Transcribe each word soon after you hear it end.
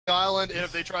island, and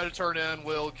if they try to turn in,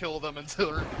 we'll kill them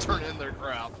until turn in their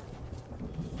crap.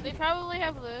 They probably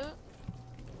have loot.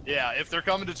 Yeah, if they're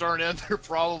coming to turn in, they're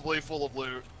probably full of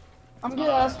loot. I'm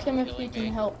gonna ask him if he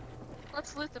can help.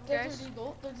 Let's loot them, Desert guys.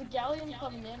 Eagle, there's a galleon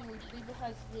coming in, we believe it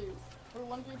has loot. We're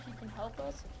wondering if you can help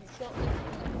us. If you kill him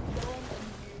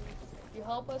and you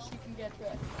help us, you can get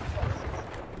chests.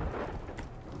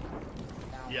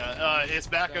 Yeah, it's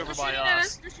back over by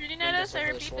us. They're shooting at us. I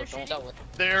repeat, they're shooting.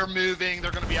 They're moving.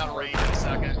 They're gonna be out of range in a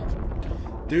second.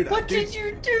 Dude, What did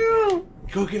you do?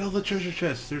 Go get all the treasure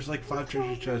chests. There's like 5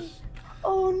 treasure chests.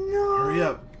 Oh no! Hurry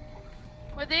up.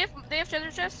 Wait, they have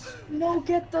treasure chests? No,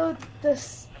 get the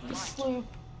sloop.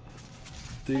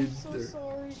 Dude, I'm so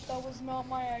sorry. That was not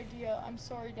my idea. I'm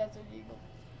sorry, Desert Eagle.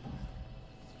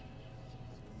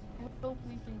 I hope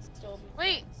we can still be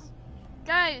Wait, friends.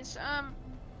 guys.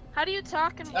 How do you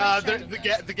talk and voice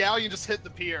chat? The galleon just hit the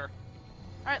pier.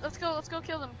 All right, let's go. Let's go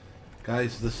kill them.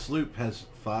 guys, the sloop has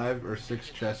 5 or 6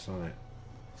 chests on it.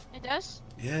 It does?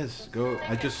 Yes, go.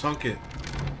 I just sunk it.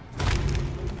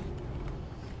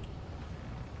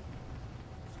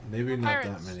 Maybe not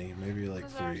that many. Maybe like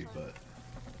 3, but.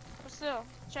 But still,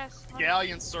 chest.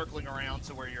 Galleon's circling around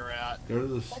to where you're at. Go to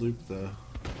the sloop though.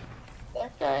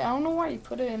 That guy, I don't know why he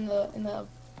put it in the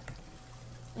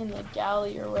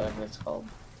galley or whatever it's called.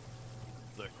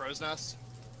 The crow's nest?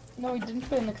 No, he didn't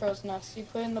put it in the crow's nest. He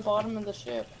put it in the bottom of the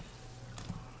ship.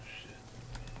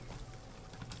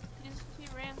 He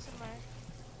ran somewhere.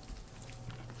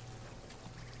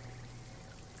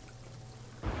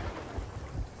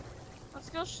 Let's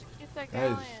go get that Guys,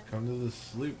 galleon. come to the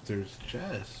sloop. There's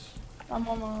chests. I'm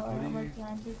on my way. I'm What are right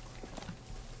behind you.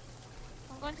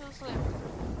 I'm going to the sloop.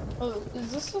 Oh,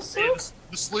 is this the Yeah,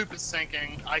 sloop? the sloop is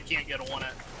sinking. I can't get on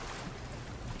it.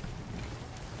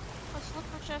 Let's look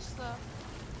for chests though.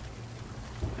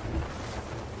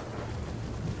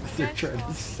 They're Guys, trying to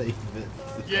well. save it.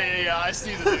 Yeah, I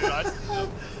see the dude. I see the...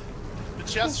 The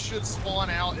chest should spawn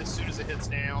out as soon as it hits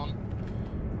down.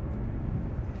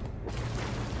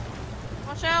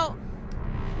 Watch out!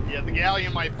 Yeah, the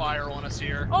galleon might fire on us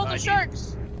here. Oh, the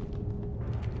sharks!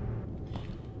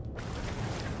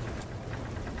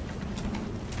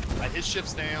 His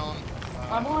ship's down.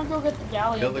 I want to go get the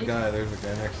galleon. Kill the guy. There's a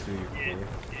guy next to you.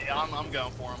 Yeah, I'm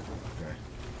going for him. Okay.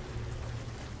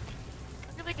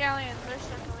 Look at the galleons, they're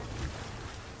circling.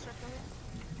 Circling.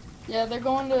 Yeah, they're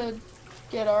going to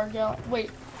get our galleon. Wait,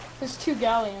 there's 2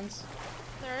 galleons.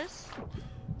 There is?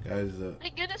 Guys,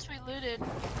 Thank goodness we looted. Or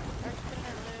couldn't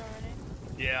have looted already.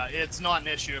 Yeah, it's not an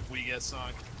issue if we get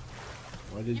sunk.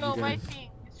 why did Yo, you my guys? ping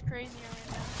is crazy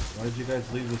right now. Why did you guys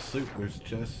leave the sloop? There's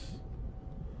chests.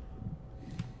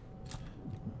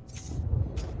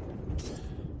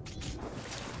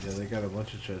 Yeah, they got a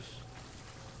bunch of chests.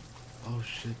 Oh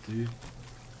shit, dude.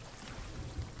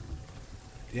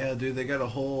 Yeah, dude, they got a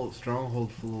whole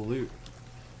stronghold full of loot.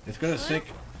 It's gonna sink.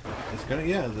 It's gonna,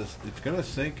 it's gonna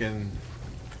sink and.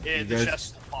 Yeah, the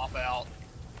chests will pop out.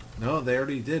 No, they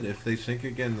already did. If they sink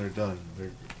again, they're done.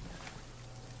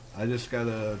 I just got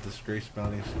a disgrace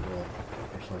bounty scroll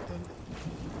or something.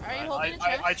 Are you holding the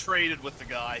chest? I traded with the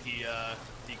guy. He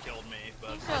killed me,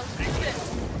 but.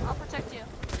 I'll protect you.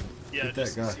 Yeah, Get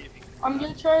that guy. See if he can... I'm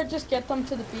gonna try to just get them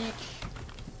to the beach.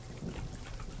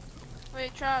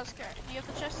 Wait, Charles, do you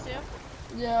have the chest too?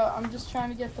 Yeah, I'm just trying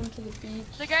to get them to the beach.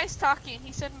 The guy's talking.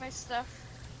 He said my stuff.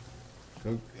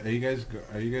 Go, are you guys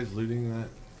looting that?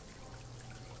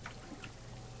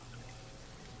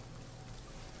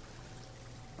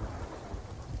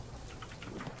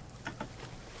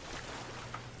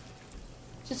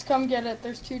 Just come get it.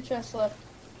 There's 2 chests left.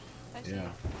 I see. Yeah.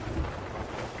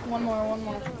 One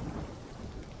more.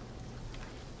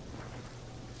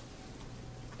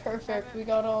 Perfect. We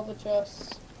got all the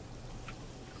chests.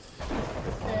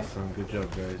 Okay. Awesome. Good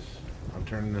job, guys. I'm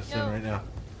turning this in Yo. right now.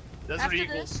 Desert After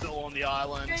Eagle's this, still on the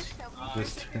island. you guys tell me.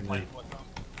 Just turn playing in. with them.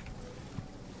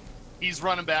 He's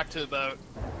running back to the boat.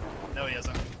 No, he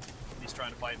isn't. He's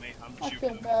trying to fight me. I'm I shooting feel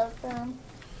him. bad for him.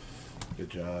 Good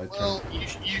job. Well,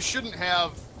 you shouldn't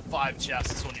have 5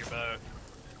 chests on your boat.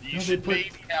 You No, should they put-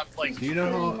 maybe have like. Do you know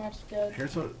Pretty how? much dead.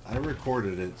 Here's what I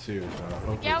recorded it too. So I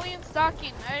hope. Galleon's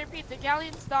docking. I repeat, the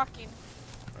galleon's docking.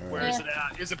 Where is it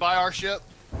at? Is it by our ship?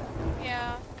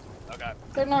 Yeah. Okay.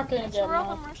 They're not gonna That's get where all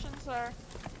enough. the Russians are.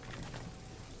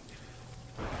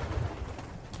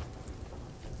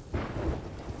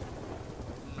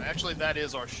 Actually, that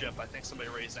is our ship. I think somebody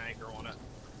raised anchor on it.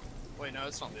 Wait, no,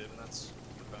 it's not moving. That's.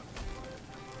 Okay.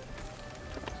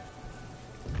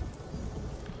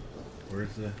 Where's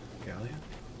the galleon?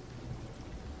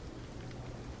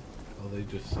 Oh, they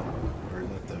just sunk. Or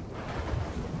let them.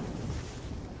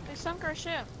 They sunk our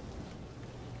ship.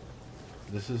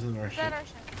 This isn't our Is ship. that our ship?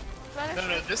 Is that our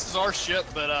No, ship? this is our ship,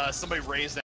 but somebody raised